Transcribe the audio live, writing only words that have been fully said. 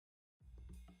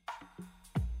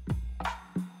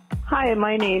Hi,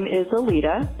 my name is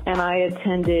Alita, and I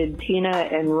attended Tina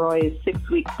and Roy's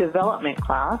 6-week development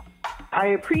class. I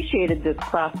appreciated this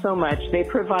class so much. They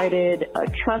provided a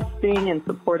trusting and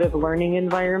supportive learning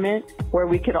environment where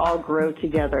we could all grow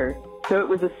together. So it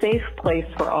was a safe place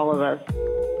for all of us.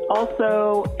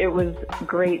 Also, it was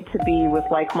great to be with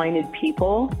like-minded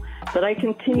people that I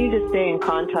continue to stay in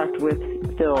contact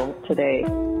with still today.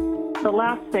 The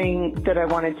last thing that I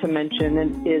wanted to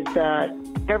mention is that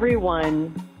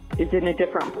everyone is in a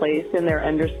different place in their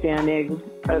understanding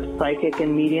of psychic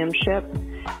and mediumship,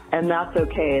 and that's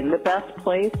okay. And the best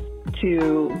place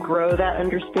to grow that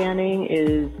understanding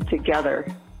is together,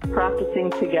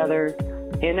 practicing together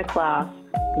in a class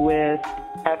with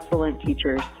excellent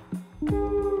teachers.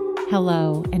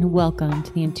 Hello, and welcome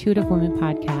to the Intuitive Woman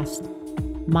Podcast.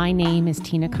 My name is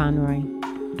Tina Conroy.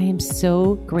 I am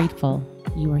so grateful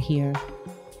you are here.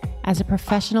 As a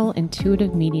professional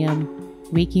intuitive medium,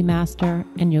 Reiki master,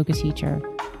 and yoga teacher,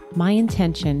 my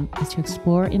intention is to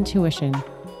explore intuition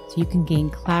so you can gain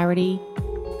clarity,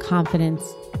 confidence,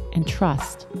 and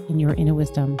trust in your inner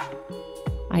wisdom.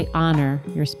 I honor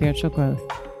your spiritual growth.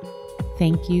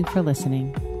 Thank you for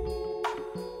listening.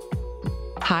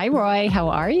 Hi, Roy. How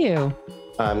are you?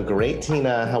 I'm great,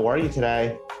 Tina. How are you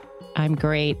today? I'm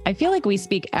great. I feel like we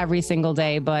speak every single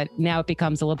day, but now it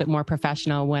becomes a little bit more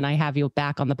professional when I have you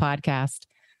back on the podcast.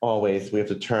 Always. We have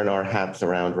to turn our hats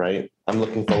around, right? I'm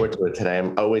looking forward to it today.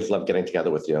 I always love getting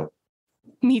together with you.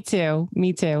 Me too.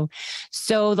 Me too.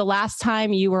 So the last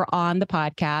time you were on the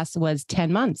podcast was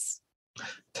 10 months.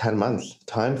 10 months.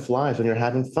 Time flies when you're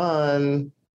having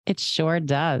fun. It sure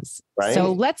does. Right?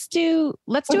 So let's do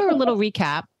a little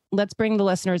recap. Let's bring the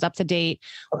listeners up to date,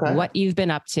 what you've been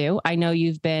up to. I know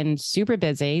you've been super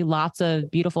busy, lots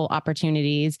of beautiful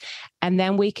opportunities, and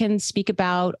then we can speak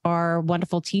about our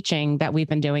wonderful teaching that we've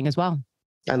been doing as well.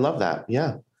 I love that.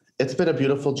 Yeah. It's been a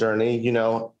beautiful journey. You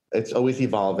know, it's always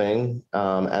evolving,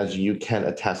 as you can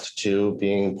attest to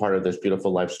being part of this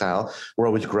beautiful lifestyle. We're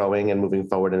always growing and moving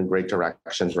forward in great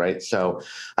directions, right? So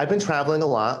I've been traveling a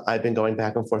lot. I've been going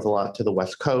back and forth a lot to the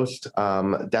West Coast,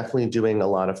 definitely doing a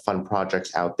lot of fun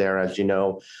projects out there. As you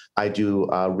know, I do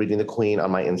Reading the Queen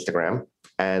on my Instagram,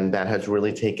 and that has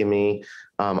really taken me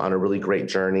on a really great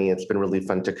journey. It's been really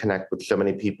fun to connect with so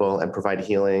many people and provide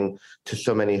healing to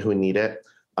so many who need it.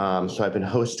 So I've been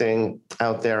hosting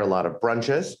out there a lot of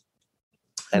brunches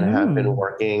and have been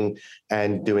working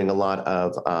and doing a lot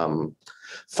of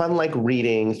fun like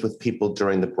readings with people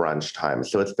during the brunch time.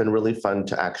 So it's been really fun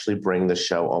to actually bring the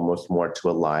show almost more to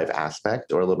a live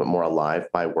aspect or a little bit more alive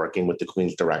by working with the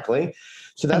queens directly.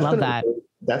 So that's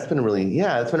it's been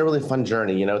a really fun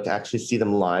journey, you know, to actually see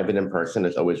them live and in person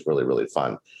is always really, really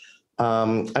fun.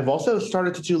 I've also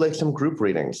started to do like some group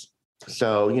readings.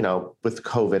 So, you know, with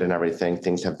COVID and everything,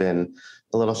 things have been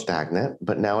a little stagnant,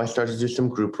 but now I started to do some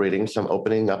group readings. So I'm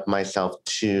opening up myself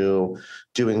to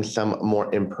doing some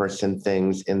more in-person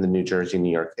things in the New Jersey,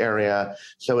 New York area.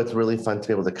 So it's really fun to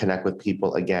be able to connect with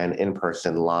people again, in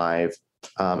person, live,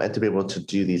 and to be able to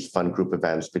do these fun group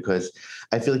events because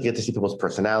I feel like you get to see people's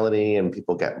personality and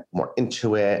people get more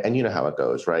into it. And you know how it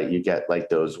goes, right? You get like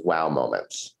those wow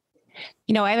moments.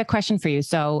 You know, I have a question for you.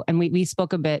 So, and we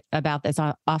spoke a bit about this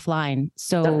offline.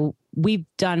 So we've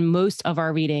done most of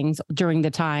our readings during the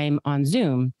time on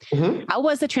Zoom. How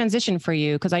was the transition for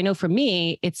you? Because I know for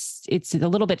me, it's a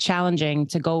little bit challenging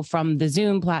to go from the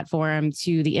Zoom platform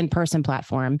to the in-person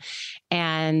platform.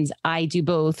 And I do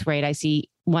both, right? I see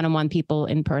one-on-one people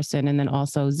in person and then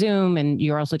also Zoom, and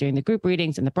you're also doing the group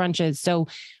readings and the brunches. So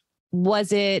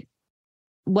was it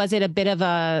a bit of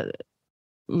a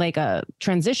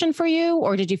transition for you,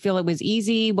 or did you feel it was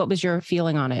easy? What was your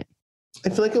feeling on it? I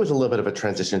feel like it was a little bit of a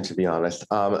transition, to be honest.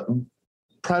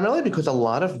 Primarily because a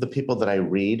lot of the people that I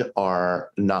read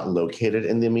are not located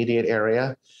in the immediate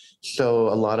area. So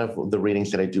a lot of the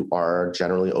readings that I do are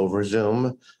generally over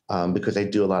Zoom, because I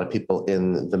do a lot of people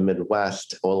in the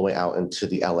Midwest all the way out into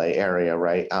the LA area,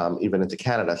 right? Even into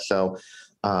Canada. So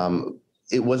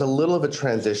it was a little of a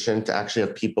transition to actually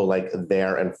have people like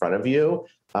there in front of you.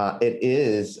 It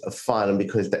is fun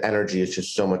because the energy is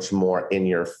just so much more in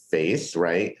your face,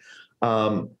 right?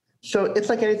 So it's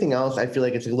like anything else. I feel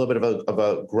like it's a little bit of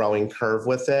a growing curve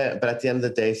with it. But at the end of the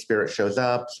day, spirit shows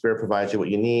up, spirit provides you what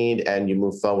you need, and you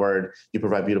move forward. You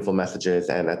provide beautiful messages.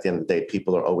 And at the end of the day,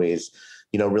 people are always,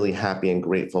 you know, really happy and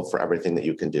grateful for everything that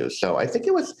you can do. So I think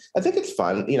it's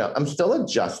fun. You know, I'm still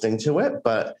adjusting to it,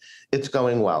 but it's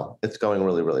going well. It's going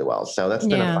really, really well. So that's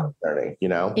been a fun journey, you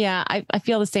know? Yeah, I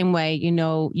feel the same way. You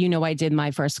know, I did my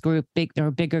first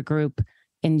bigger group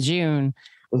in June.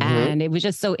 And it was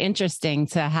just so interesting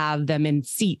to have them in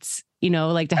seats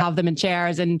like to have them in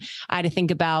chairs. And I had to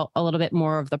think about a little bit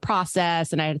more of the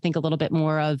process. And I had to think a little bit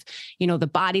more of, the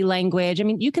body language. I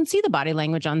mean, you can see the body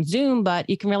language on Zoom, but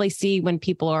you can really see when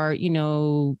people are,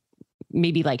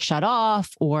 maybe like shut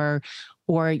off or,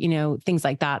 things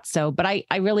like that. So, but I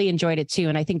really enjoyed it too.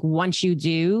 And I think once you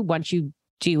do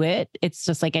it, it's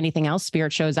just like anything else,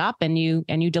 spirit shows up and you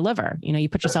deliver, you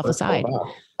put yourself aside.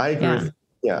 I agree.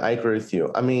 I agree with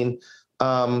you. I mean,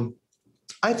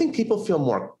 I think people feel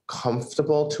more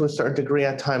comfortable to a certain degree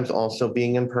at times also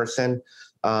being in person,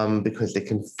 because they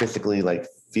can physically like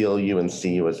feel you and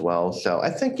see you as well. So I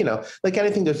think, like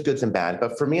anything, there's goods and bad,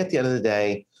 but for me, at the end of the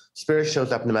day, spirit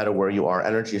shows up no matter where you are.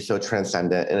 Energy is so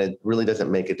transcendent, and it really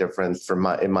doesn't make a difference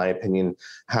in my opinion,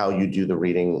 how you do the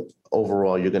reading.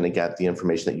 Overall, you're going to get the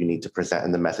information that you need to present,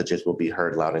 and the messages will be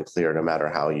heard loud and clear, no matter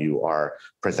how you are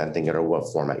presenting it or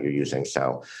what format you're using.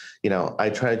 So, I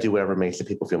try to do whatever makes the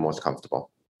people feel most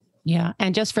comfortable. Yeah.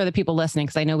 And just for the people listening,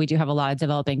 because I know we do have a lot of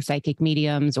developing psychic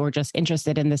mediums or just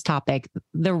interested in this topic,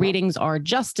 the readings are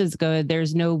just as good.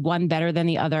 There's no one better than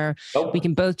the other. We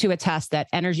can both to attest that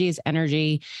energy is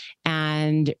energy,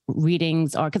 and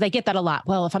readings are, because I get that a lot.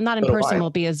 Well, if I'm not in person, will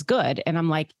it be as good? And I'm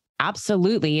like,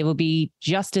 absolutely, it will be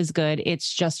just as good.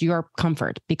 It's just your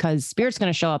comfort, because spirit's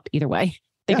going to show up either way.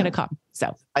 They're going to come.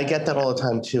 So I get that all the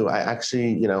time too. I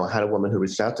actually, had a woman who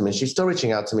reached out to me. She's still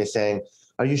reaching out to me saying,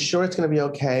 are you sure it's going to be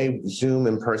okay? Zoom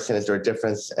in person, is there a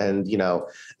difference? And,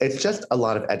 it's just a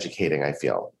lot of educating, I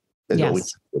feel.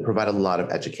 Yes. We provide a lot of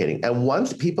educating. And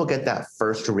once people get that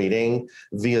first reading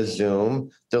via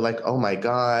Zoom, they're like, oh my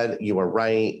God, you were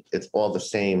right. It's all the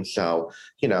same. So,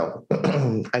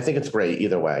 I think it's great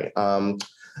either way.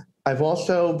 I've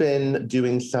also been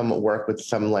doing some work with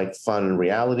some like fun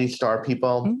reality star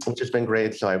people, which has been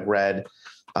great. So I've read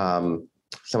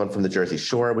someone from the Jersey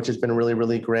Shore, which has been really,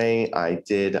 really great. I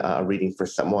did a reading for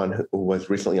someone who was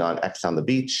recently on X on the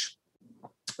Beach,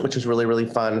 which is really, really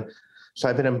fun. So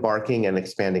I've been embarking and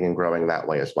expanding and growing that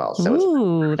way as well.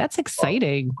 So that's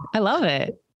exciting. I love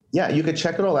it. Yeah, you could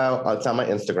check it all out. It's on my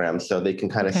Instagram, so they can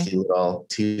kind of see little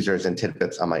teasers and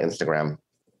tidbits on my Instagram.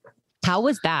 How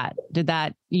was that? Did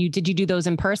you do those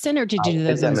in person, or did you do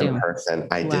those on Zoom? In person.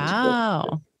 I did.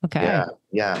 Wow. Okay.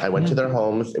 Yeah. I went to their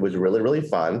homes. It was really, really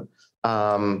fun.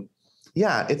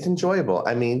 It's enjoyable.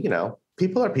 I mean,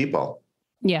 people are people.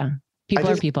 Yeah. People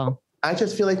are people. I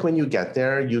just feel like when you get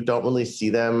there, you don't really see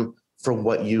them for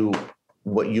what you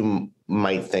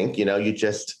might think, you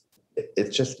just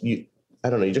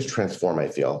transform, I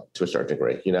feel, to a certain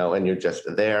degree, and you're just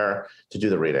there to do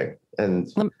the reading. And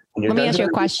let me ask you a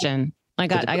question. I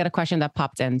got a question that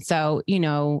popped in. So,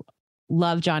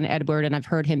 love John Edward, and I've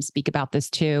heard him speak about this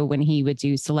too, when he would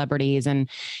do celebrities. And,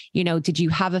 did you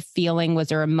have a feeling, was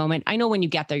there a moment? I know when you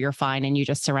get there, you're fine and you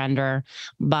just surrender,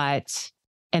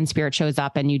 and spirit shows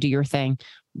up and you do your thing.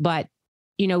 But,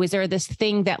 is there this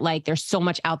thing that like, there's so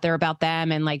much out there about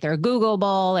them and like they're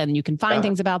Googleable and you can find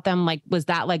things about them? Like, was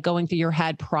that like going through your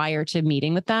head prior to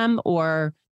meeting with them,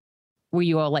 or were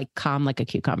you all like calm like a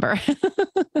cucumber?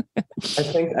 I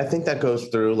think that goes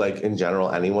through like in general,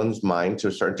 anyone's mind to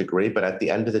a certain degree. But at the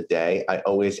end of the day, I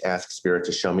always ask spirit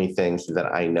to show me things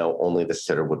that I know only the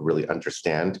sitter would really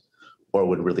understand or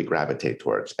would really gravitate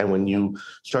towards. And when you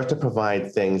start to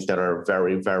provide things that are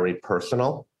very, very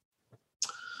personal,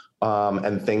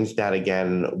 and things that,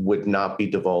 again, would not be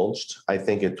divulged, I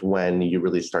think it's when you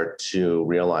really start to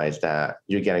realize that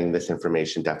you're getting this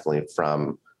information definitely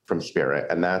from spirit.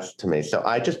 And that's to me. So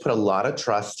I just put a lot of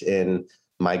trust in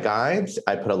my guides.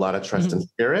 I put a lot of trust in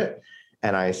spirit,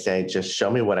 and I say, just show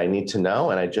me what I need to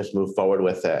know. And I just move forward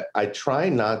with it. I try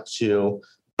not to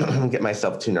get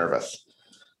myself too nervous.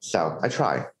 So I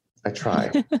try.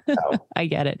 So, I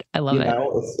get it. I love it.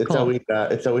 It's cool.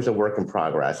 It's always a work in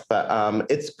progress, but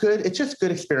it's good. It's just good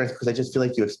experience, because I just feel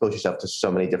like you expose yourself to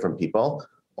so many different people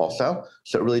also.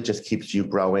 So it really just keeps you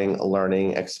growing,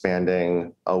 learning,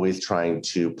 expanding, always trying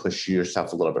to push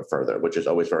yourself a little bit further, which is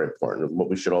always very important.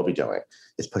 What we should all be doing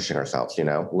is pushing ourselves,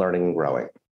 learning and growing.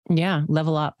 Yeah.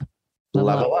 Level up.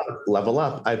 Level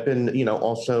up. I've been,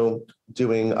 also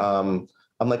doing,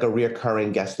 I'm like a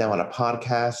reoccurring guest now on a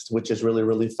podcast, which is really,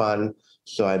 really fun.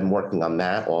 So I'm working on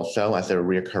that also as a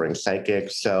reoccurring psychic.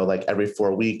 So like every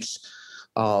 4 weeks,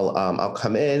 I'll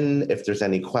come in. If there's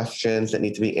any questions that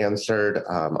need to be answered,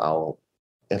 I'll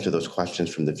answer those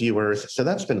questions from the viewers. So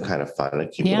that's been kind of fun.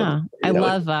 I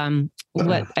love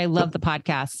the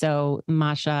podcast. So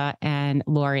Masha and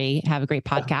Lori have a great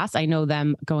podcast. I know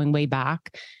them going way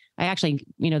back. I actually,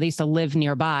 they used to live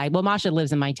nearby. Well, Masha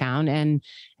lives in my town, and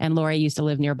Lori used to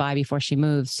live nearby before she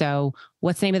moved. So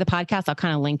what's the name of the podcast? I'll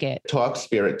kind of link it. Talk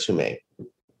Spirit to Me.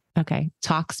 Okay.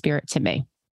 Talk Spirit to Me.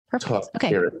 talk Okay.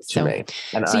 spirit to me.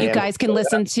 And so you guys can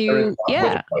listen to,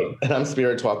 and I'm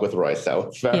Spirit Talk with Roy.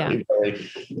 So it's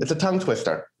it's a tongue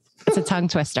twister. It's a tongue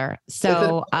twister.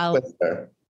 So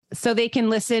so they can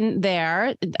listen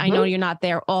there. I know you're not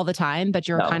there all the time, but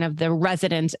you're kind of the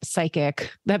resident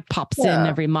psychic that pops in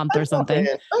every month or something.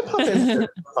 I pop in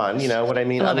for fun. You know what I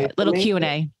mean? I love it. Little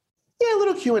Q&A. Yeah, a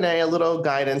little Q&A, a little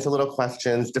guidance, a little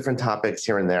questions, different topics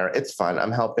here and there. It's fun.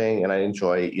 I'm helping and I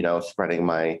enjoy, spreading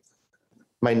my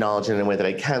knowledge in a way that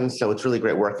I can. So it's really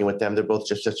great working with them. They're both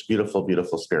just such beautiful,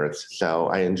 beautiful spirits. So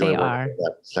I enjoy working with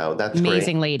them. So that's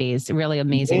amazing great. Ladies, really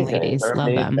amazing ladies. They're Love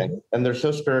amazing. them. And they're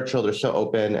so spiritual. They're so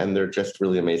open and they're just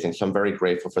really amazing. So I'm very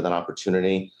grateful for that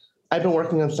opportunity. I've been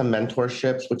working on some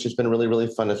mentorships, which has been really, really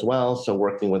fun as well. So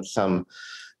working with some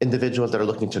individuals that are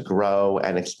looking to grow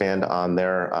and expand on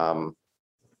their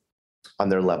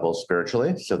level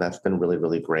spiritually. So that's been really,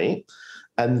 really great.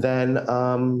 And then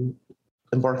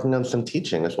embarking on some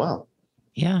teaching as well.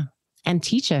 Yeah. And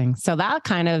teaching. So that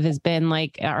kind of has been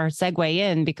like our segue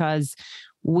in, because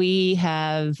we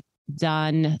have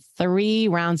done 3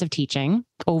 rounds of teaching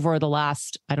over the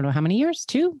last, I don't know how many years,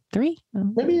 2, 3?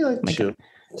 Maybe like 2.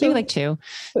 Maybe like 2.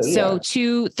 Yeah.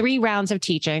 So 3 rounds of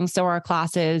teaching. So our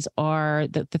classes are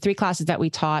the 3 classes that we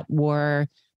taught were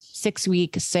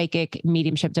 6-week psychic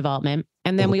mediumship development.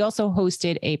 And then we also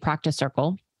hosted a practice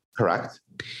circle. Correct.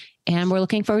 And we're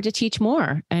looking forward to teach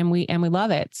more, and we love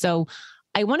it. So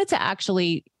I wanted to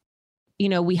actually,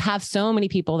 we have so many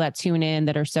people that tune in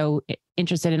that are so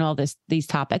interested in all these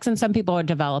topics, and some people are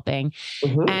developing.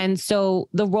 And so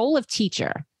the role of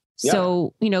teacher.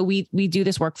 So, we do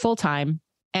this work full time,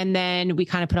 and then we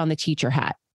kind of put on the teacher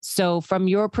hat. So from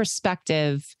your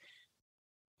perspective,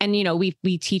 and,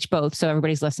 we teach both. So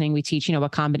everybody's listening, we teach, a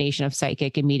combination of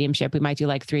psychic and mediumship. We might do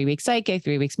like 3 weeks psychic,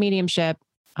 3 weeks mediumship.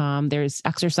 There's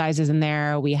exercises in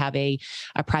there. We have a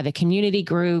private community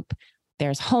group.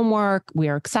 There's homework. We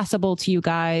are accessible to you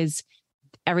guys.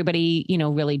 Everybody,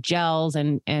 really gels.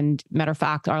 And matter of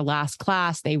fact, our last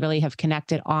class, they really have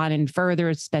connected on and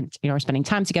further spending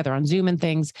time together on Zoom and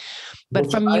things.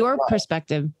 But from your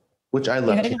perspective, which I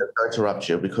love to interrupt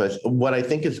you, because what I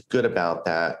think is good about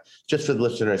that, just for the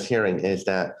listeners hearing, is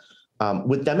that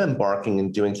with them embarking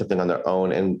and doing something on their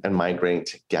own and migrating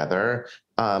together,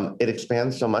 it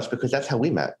expands so much, because that's how we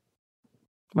met.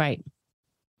 Right.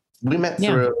 We met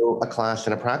through a class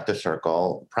in a practice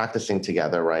circle, practicing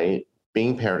together, right?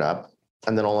 Being paired up.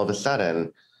 And then all of a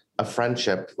sudden, a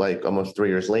friendship, like almost 3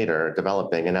 years later,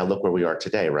 developing. And now look where we are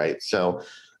today, right? So,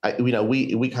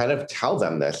 we kind of tell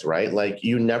them this, right? Like,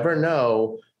 you never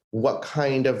know what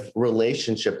kind of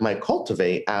relationship might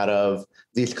cultivate out of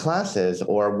these classes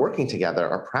or working together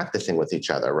or practicing with each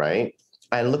other, right?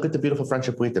 And look at the beautiful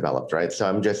friendship we developed, right?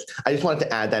 So I just wanted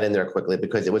to add that in there quickly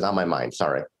because it was on my mind.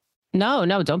 Sorry. No,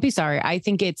 don't be sorry. I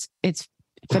think it's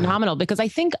phenomenal, because I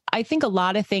think a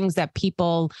lot of things that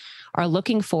people are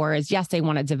looking for is, yes, they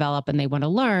want to develop and they want to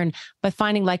learn, but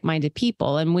finding like-minded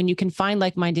people. And when you can find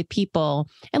like-minded people,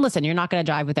 and listen, you're not going to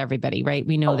drive with everybody, right?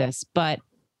 We know this, but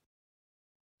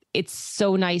it's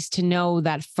so nice to know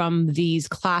that from these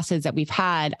classes that we've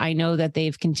had, I know that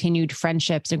they've continued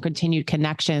friendships and continued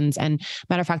connections. And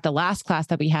matter of fact, the last class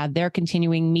that we had, they're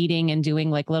continuing meeting and doing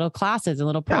like little classes and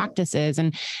little practices.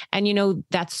 And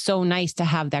that's so nice to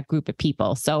have that group of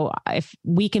people. So if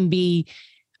we can be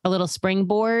a little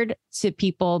springboard to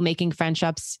people making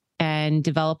friendships and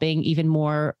developing even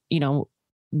more,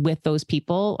 with those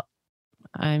people,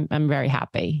 I'm very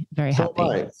happy, very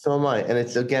happy. So am I. And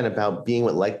it's, again, about being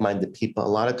with like-minded people. A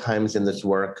lot of times in this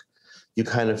work, you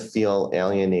kind of feel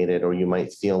alienated, or you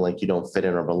might feel like you don't fit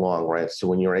in or belong, right? So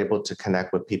when you're able to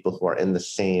connect with people who are in the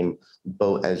same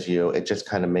boat as you, it just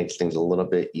kind of makes things a little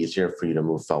bit easier for you to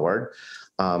move forward.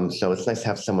 So it's nice to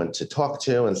have someone to talk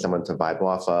to and someone to vibe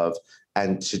off of,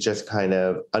 and to just kind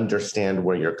of understand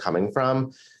where you're coming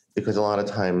from, because a lot of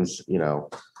times,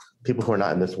 people who are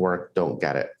not in this work don't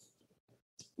get it.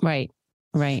 Right.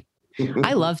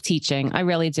 I love teaching. I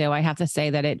really do. I have to say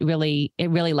that it really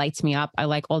lights me up. I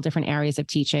like all different areas of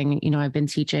teaching. I've been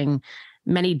teaching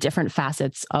many different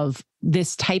facets of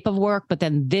this type of work, but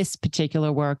then this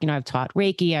particular work, I've taught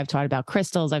Reiki, I've taught about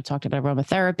crystals, I've talked about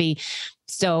aromatherapy.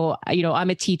 So, I'm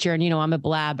a teacher and, I'm a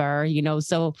blabber,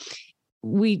 so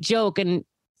we joke, and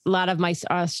a lot of my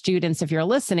students, if you're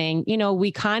listening,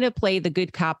 we kind of play the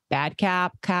good cop, bad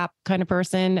cop kind of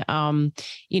person. I'm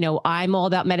all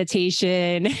about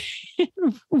meditation.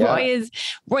 Roy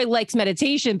likes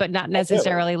meditation, but not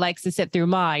necessarily likes to sit through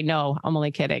mine. No, I'm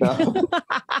only kidding. No.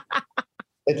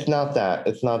 It's not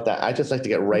that. I just like to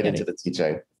get right into the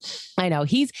teaching. I know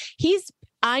he's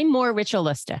I'm more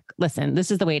ritualistic. Listen,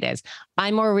 this is the way it is.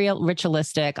 I'm more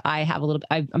ritualistic.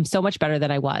 I'm so much better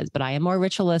than I was, but I am more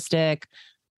ritualistic.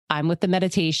 I'm with the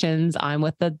meditations. I'm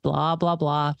with the blah, blah,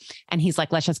 blah. And he's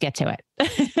like, let's just get to it.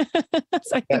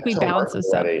 So I think we balance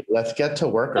this out. Let's get to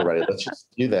work already. Let's just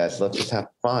do this. Let's just have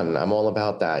fun. I'm all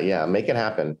about that. Yeah. Make it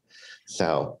happen.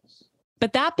 So.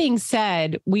 But that being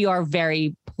said, we are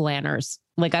very planners.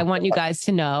 Like, I want you guys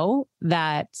to know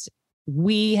that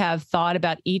we have thought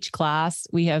about each class.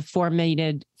 We have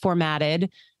formatted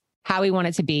how we want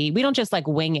it to be. We don't just like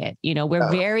wing it. You know,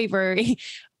 we're very, very,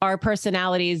 our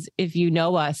personalities, if you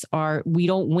know us, we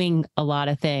don't wing a lot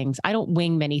of things. I don't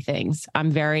wing many things.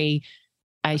 I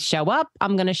show up.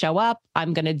 I'm going to show up.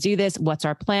 I'm going to do this. What's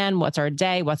our plan? What's our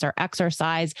day? What's our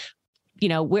exercise? You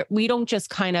know, we don't just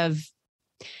kind of,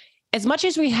 as much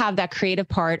as we have that creative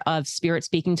part of spirit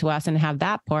speaking to us and have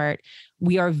that part,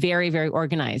 we are very, very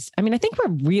organized. I mean, I think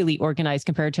we're really organized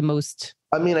compared to most.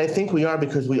 I mean, I think we are,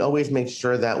 because we always make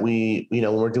sure that we, you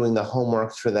know, when we're doing the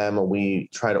homeworks for them, and we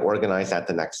try to organize that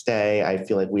the next day. I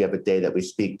feel like we have a day that we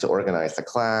speak to organize the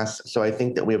class. So I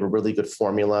think that we have a really good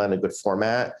formula and a good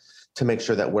format to make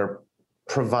sure that we're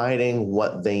providing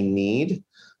what they need.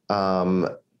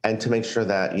 And to make sure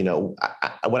that, you know,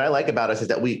 what I like about us is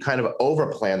that we kind of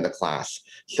overplan the class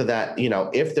so that, you know,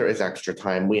 if there is extra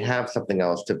time, we have something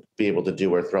else to be able to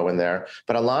do or throw in there.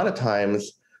 But a lot of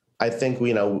times, I think,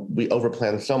 we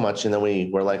overplan so much, and then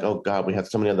we're like, oh God, we have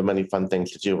so many fun things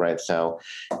to do, right? So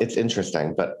it's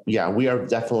interesting. But yeah, we are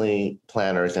definitely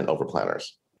planners and overplanners.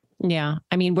 Yeah.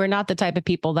 I mean, we're not the type of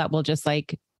people that will just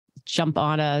like jump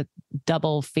on a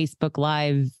double Facebook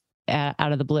Live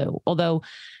out of the blue. Although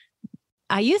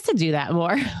I used to do that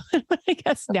more. I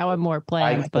guess now I'm more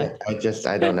planned,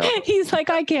 I don't know. He's like,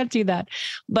 I can't do that.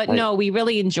 But no, we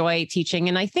really enjoy teaching.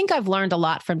 And I think I've learned a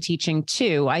lot from teaching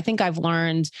too. I think I've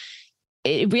learned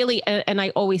it really, and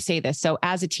I always say this. So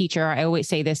as a teacher, I always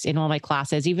say this in all my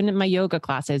classes, even in my yoga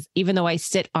classes, even though I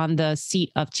sit on the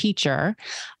seat of teacher,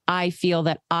 I feel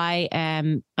that I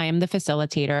am the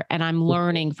facilitator, and I'm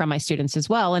learning from my students as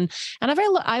well. And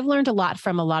I've learned a lot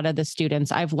from a lot of the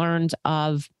students. I've learned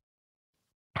of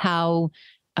how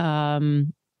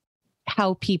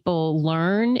people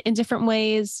learn in different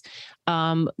ways,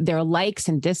 their likes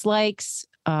and dislikes,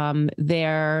 we've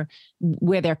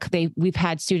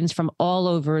had students from all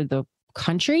over the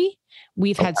country.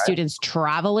 We've had students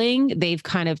traveling. They've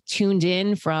kind of tuned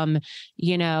in from,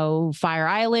 you know, Fire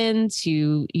Island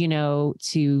to, you know,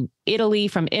 to Italy,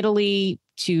 from Italy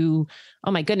to,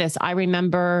 oh my goodness, I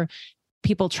remember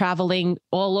people traveling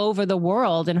all over the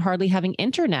world and hardly having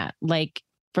internet, like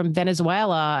from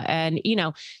Venezuela. And, you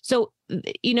know, so,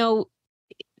 you know,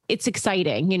 it's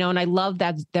exciting, you know, and I love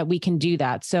that we can do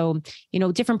that. So, you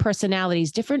know, different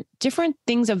personalities, different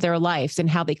things of their lives and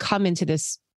how they come into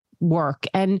this work.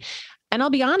 And I'll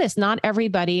be honest, not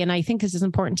everybody, and I think this is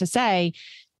important to say,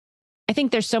 I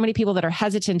think there's so many people that are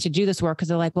hesitant to do this work because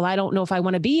they're like, well, I don't know if I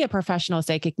want to be a professional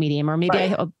psychic medium, or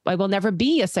maybe I will never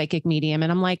be a psychic medium.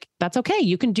 And I'm like, that's okay.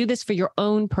 You can do this for your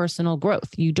own personal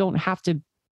growth. You don't have to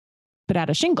put out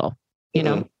a shingle, you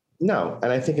know? No.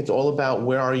 And I think it's all about,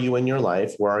 where are you in your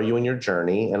life? Where are you in your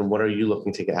journey? And what are you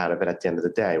looking to get out of it at the end of the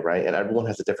day, right? And everyone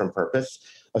has a different purpose,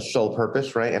 a soul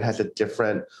purpose, right? And has a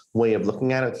different way of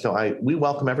looking at it. So we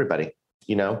welcome everybody,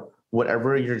 you know,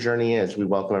 whatever your journey is, we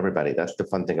welcome everybody. That's the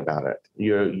fun thing about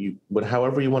it.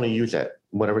 However you want to use it,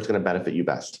 whatever's going to benefit you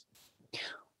best.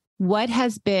 What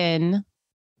has been,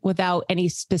 without any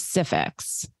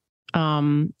specifics,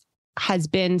 has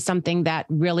been something that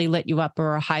really lit you up,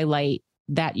 or a highlight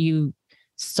that you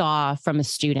saw from a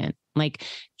student, like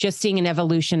just seeing an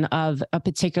evolution of a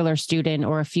particular student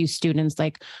or a few students?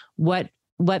 Like what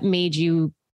made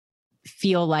you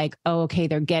feel like, oh, okay,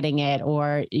 they're getting it,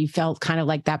 or you felt kind of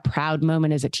like that proud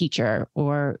moment as a teacher?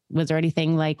 Or was there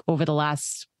anything like over the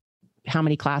last, how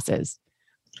many classes?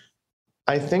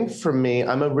 I think for me,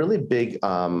 I'm a really big,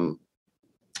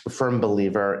 firm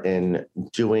believer in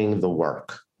doing the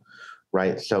work.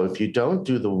 Right. So if you don't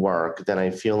do the work, then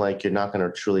I feel like you're not going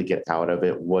to truly get out of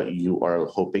it what you are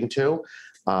hoping to.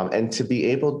 And to be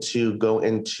able to go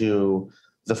into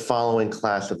the following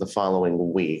class of the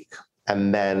following week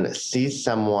and then see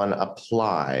someone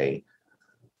apply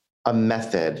a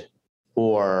method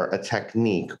or a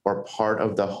technique or part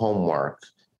of the homework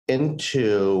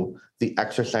into the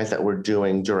exercise that we're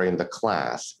doing during the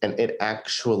class, and it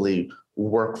actually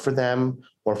work for them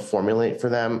or formulate for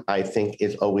them, I think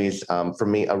is always, for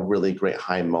me, a really great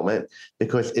high moment,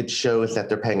 because it shows that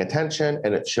they're paying attention,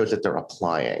 and it shows that they're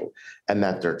applying and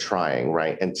that they're trying,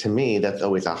 right? And to me, that's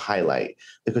always a highlight,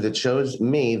 because it shows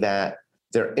me that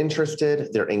they're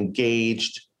interested, they're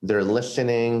engaged, they're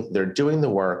listening, they're doing the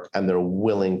work, and they're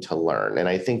willing to learn. And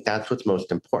I think that's what's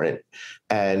most important.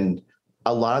 And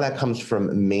a lot of that comes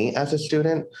from me as a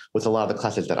student with a lot of the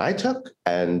classes that I took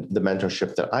and the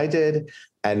mentorship that I did.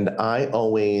 And I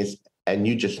always, and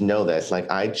you just know this, like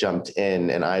I jumped in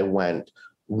and I went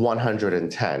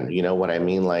 110, you know what I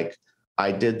mean? Like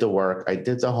I did the work, I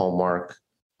did the homework,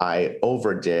 I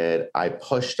overdid, I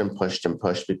pushed and pushed and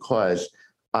pushed because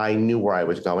I knew where I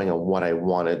was going and what I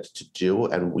wanted to do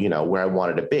and, you know, where I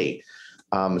wanted to be.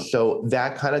 So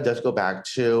that kind of does go back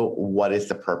to what is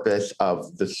the purpose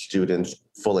of the student's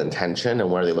full intention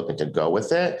and where are they looking to go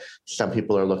with it. Some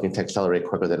people are looking to accelerate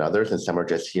quicker than others, and some are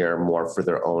just here more for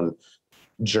their own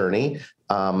journey.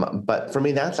 But for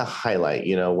me, that's a highlight,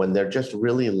 you know, when they're just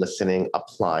really listening,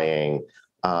 applying,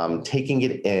 taking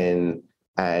it in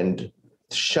and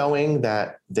showing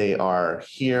that they are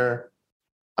here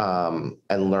and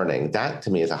learning. That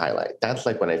to me is a highlight. That's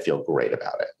like when I feel great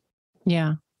about it.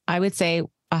 Yeah. I would say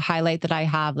a highlight that I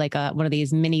have, like one of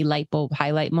these mini light bulb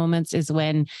highlight moments, is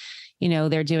when, you know,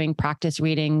 they're doing practice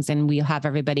readings and we have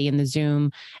everybody in the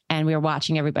Zoom and we're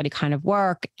watching everybody kind of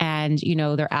work, and, you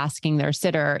know, they're asking their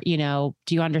sitter, you know,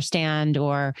 do you understand?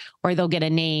 Or they'll get a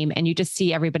name and you just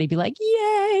see everybody be like,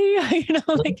 yay, you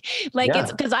know, like yeah.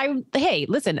 It's because hey,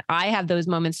 listen, I have those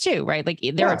moments too, right? Like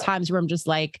there are times where I'm just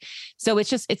like, so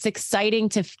it's exciting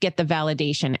to get the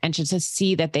validation and just to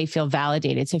see that they feel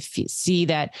validated, to see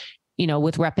that, you know,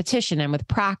 with repetition and with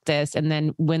practice. And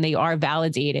then when they are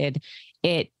validated,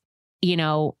 you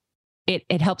know,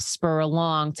 it helps spur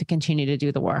along to continue to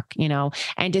do the work, you know,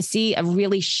 and to see a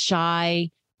really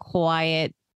shy,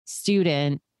 quiet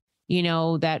student, you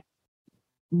know, that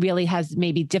really has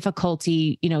maybe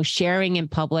difficulty, you know, sharing in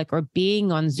public or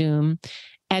being on Zoom,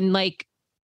 and like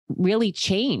really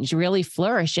change, really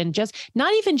flourish, and just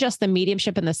not even just the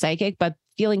mediumship and the psychic, but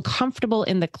feeling comfortable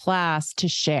in the class to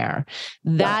share.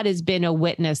 That has been a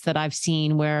witness that I've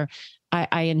seen where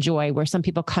I enjoy, where some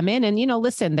people come in and, you know,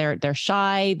 listen, they're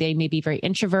shy, they may be very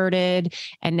introverted,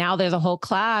 and now there's a whole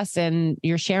class and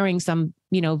you're sharing some,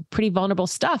 you know, pretty vulnerable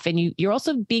stuff. And you're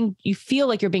also you feel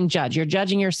like you're being judged. You're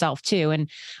judging yourself too. And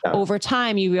over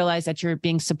time you realize that you're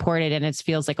being supported and it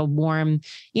feels like a warm,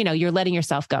 you know, you're letting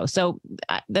yourself go. So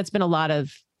that's been a lot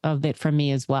of it for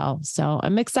me as well. So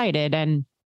I'm excited and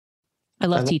I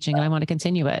love teaching and I want to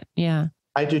continue it. Yeah.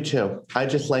 I do too. I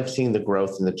just like seeing the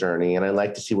growth in the journey, and I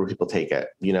like to see where people take it.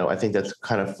 You know, I think that's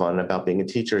kind of fun about being a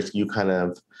teacher is you kind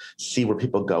of see where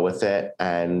people go with it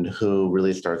and who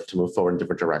really starts to move forward in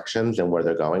different directions and where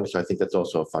they're going. So I think that's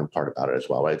also a fun part about it as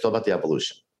well, right? It's all about the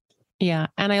evolution. Yeah.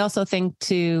 And I also think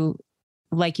too,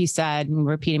 like you said, I'm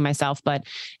repeating myself, but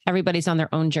everybody's on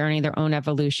their own journey, their own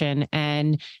evolution,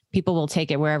 and people will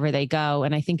take it wherever they go.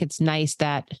 And I think it's nice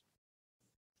that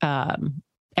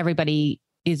everybody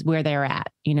is where they're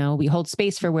at. You know, we hold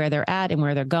space for where they're at and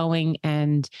where they're going.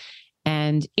 And,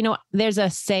 you know, there's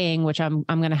a saying, which I'm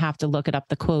going to have to look it up,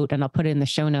 the quote, and I'll put it in the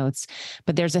show notes,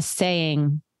 but there's a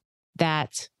saying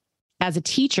that as a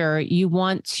teacher, you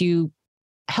want to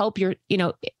help your, you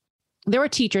know, there are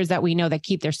teachers that we know that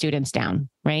keep their students down,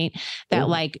 right? That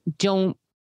like, don't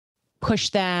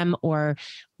push them or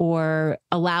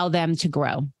allow them to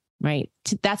grow. Right.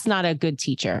 That's not a good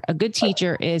teacher. A good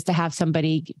teacher is to have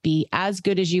somebody be as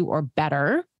good as you or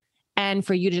better, and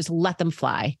for you to just let them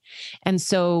fly. And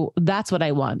so that's what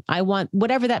I want. I want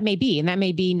whatever that may be. And that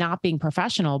may be not being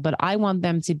professional, but I want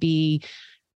them to be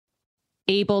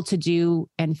able to do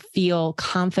and feel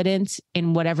confident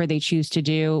in whatever they choose to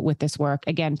do with this work,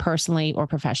 again, personally or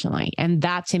professionally. And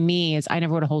that to me is, I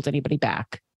never want to hold anybody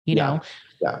back, you know?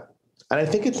 Yeah. And I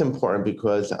think it's important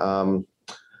because,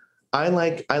 I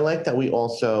like that we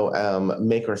also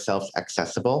make ourselves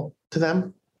accessible to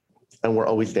them, and we're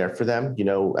always there for them. You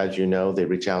know, as you know, they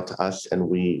reach out to us and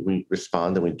we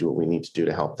respond and we do what we need to do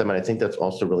to help them. And I think that's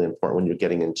also really important when you're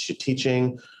getting into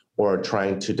teaching or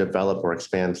trying to develop or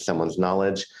expand someone's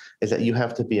knowledge, is that you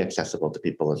have to be accessible to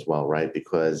people as well, right?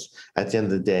 Because at the end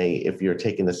of the day, if you're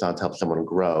taking this on to help someone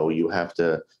grow, you have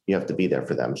to be there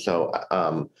for them. So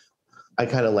I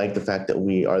kind of like the fact that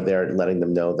we are there letting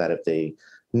them know that if they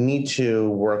need to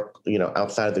work, you know,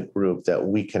 outside of the group, that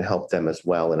we can help them as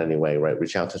well in any way, right?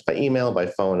 Reach out to us by email, by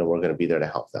phone, and we're going to be there to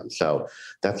help them. So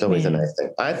that's always a nice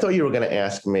thing. I thought you were going to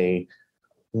ask me,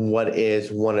 what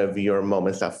is one of your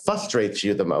moments that frustrates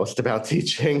you the most about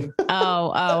teaching?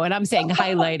 Oh, and I'm saying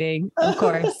highlighting, of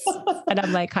course. And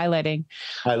I'm like highlighting.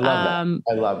 I love that.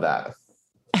 I love that.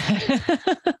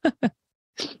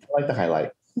 I like the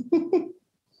highlight.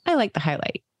 I like the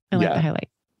highlight. I like the highlight.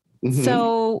 Mm-hmm.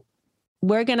 So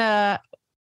we're going to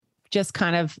just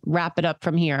kind of wrap it up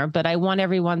from here. But I want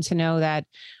everyone to know that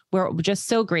we're just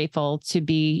so grateful to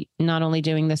be not only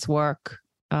doing this work,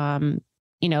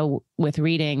 with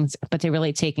readings, but they're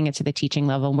really taking it to the teaching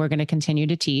level. We're going to continue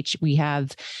to teach. We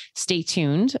have stay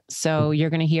tuned. So you're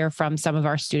going to hear from some of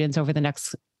our students over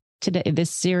this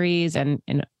series and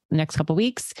in the next couple of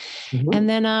weeks. And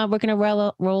then we're going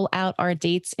to roll out our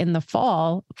dates in the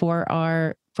fall for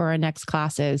our next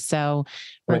classes. So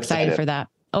we're excited for that.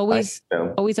 Always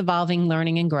evolving,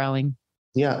 learning, and growing.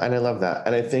 Yeah. And I love that.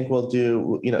 And I think we'll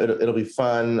do, it'll be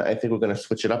fun. I think we're going to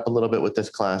switch it up a little bit with this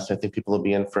class. I think people will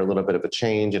be in for a little bit of a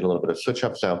change and a little bit of switch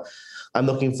up. So I'm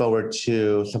looking forward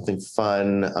to something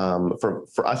fun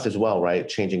for us as well, right?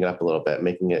 Changing it up a little bit,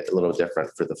 making it a little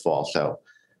different for the fall. So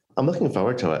I'm looking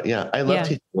forward to it. Yeah. I love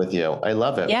teaching with you. I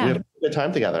love it. Yeah. We have a good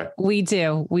time together. We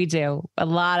do. A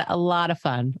lot of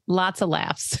fun. Lots of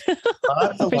laughs.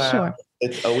 Lots of for laughs. Sure.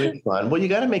 It's always fun. Well, you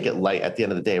got to make it light at the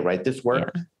end of the day, right? This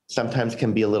work sometimes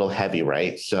can be a little heavy,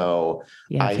 right? So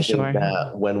I think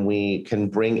that when we can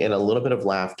bring in a little bit of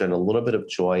laughter and a little bit of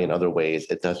joy in other ways,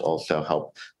 it does also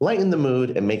help lighten the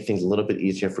mood and make things a little bit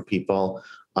easier for people.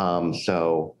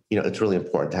 So, it's really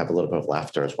important to have a little bit of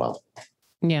laughter as well.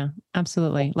 Yeah,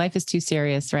 absolutely. Life is too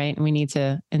serious, right? And we need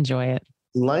to enjoy it.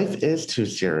 Life is too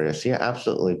serious. Yeah,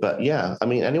 absolutely. But yeah, I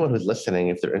mean, anyone who's listening,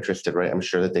 if they're interested, right, I'm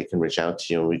sure that they can reach out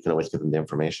to you and we can always give them the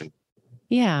information.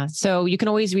 Yeah. So you can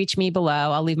always reach me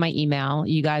below. I'll leave my email.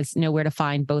 You guys know where to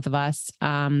find both of us.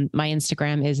 My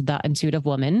Instagram is The Intuitive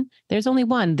Woman. There's only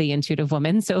one, The Intuitive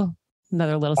Woman. So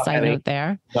another little side note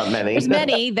there. Not many. There's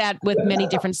many that with many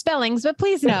different spellings, but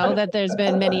please know that there's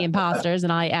been many imposters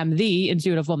and I am The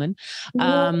Intuitive Woman.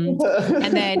 And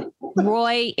then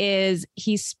Roy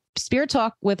he's Spirit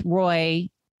Talk with Roy,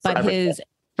 but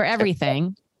for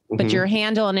everything. But your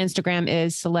handle on Instagram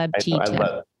is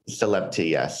CelebT10. Celebt,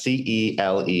 yeah, CELEBT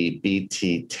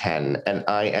 10. And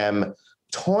I am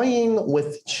toying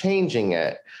with changing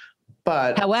it.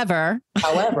 But however,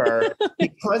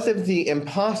 because of the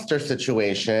imposter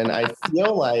situation, I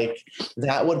feel like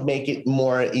that would make it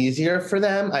more easier for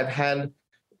them. I've had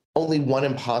only one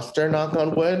imposter, knock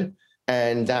on wood,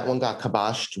 and that one got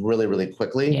kiboshed really, really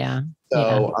quickly. Yeah.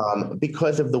 So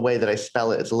because of the way that I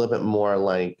spell it, it's a little bit more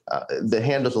like the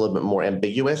handle's a little bit more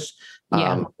ambiguous.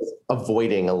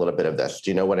 Avoiding a little bit of this. Do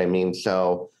you know what I mean?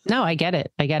 So no, I get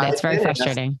it. It's very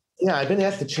frustrating. I've been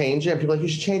asked to change it and people are like, you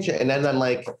should change it. And then I'm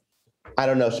like, I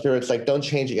don't know. Spirit's like, don't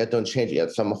change it yet. Don't change it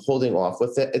yet. So I'm holding off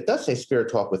with it. It does say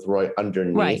Spirit Talk with Roy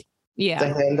underneath the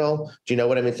handle. Do you know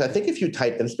what I mean? So I think if you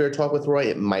type in Spirit Talk with Roy,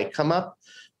 it might come up,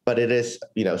 but it is,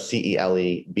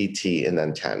 CELEBT and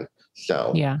then 10.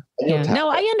 So yeah. No,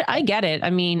 I get it.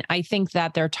 I mean, I think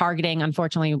that they're targeting,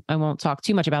 unfortunately, I won't talk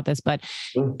too much about this, but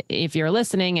if you're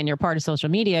listening and you're part of social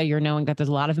media, you're knowing that there's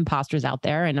a lot of imposters out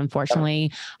there. And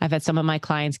unfortunately, I've had some of my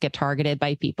clients get targeted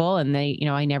by people and they,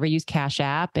 I never use Cash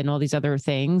App and all these other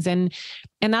things. And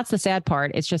that's the sad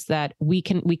part. It's just that we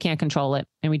can't control it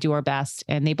and we do our best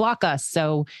and they block us.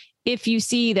 So if you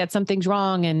see that something's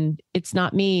wrong and it's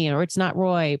not me or it's not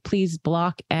Roy, please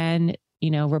block and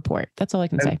report. That's all I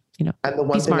can say. And the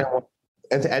one thing I want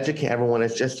and to educate everyone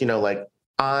is just,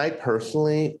 I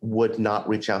personally would not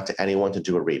reach out to anyone to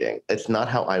do a reading. It's not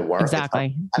how I work.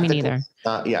 Exactly. Me neither.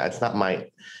 It's not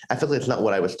ethically, it's not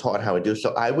what I was taught how I do.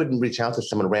 So I wouldn't reach out to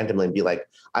someone randomly and be like,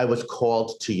 I was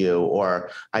called to you, or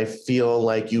I feel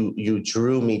like you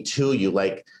drew me to you.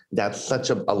 Like that's such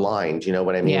a line. Do you know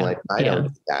what I mean? Yeah. Like I don't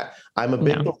do that. I'm a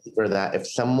big believer that if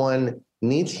someone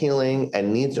needs healing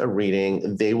and needs a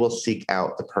reading, they will seek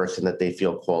out the person that they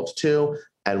feel called to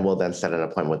and will then set an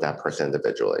appointment with that person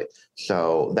individually.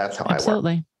 So that's how I work.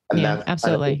 And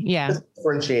absolutely. Yeah.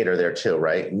 Differentiator there too,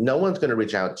 right? No one's going to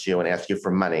reach out to you and ask you for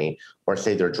money or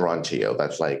say they're drawn to you.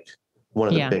 That's like one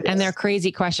of the biggest. And their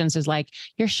crazy questions is like,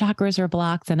 your chakras are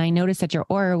blocked. And I noticed that your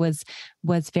aura was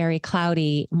very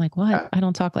cloudy. I'm like, what? Yeah. I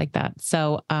don't talk like that.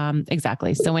 So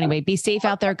exactly. So anyway, be safe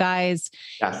out there, guys.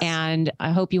 Yes. And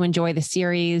I hope you enjoy the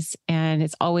series. And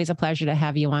it's always a pleasure to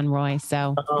have you on, Roy.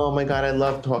 So. Oh my God. I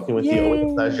love talking with you.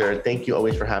 Always a pleasure. Thank you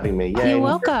always for having me. Yay. You're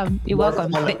welcome. You're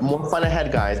welcome. More fun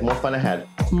ahead, guys. More fun ahead.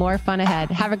 More fun ahead.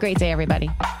 Have a great day, everybody.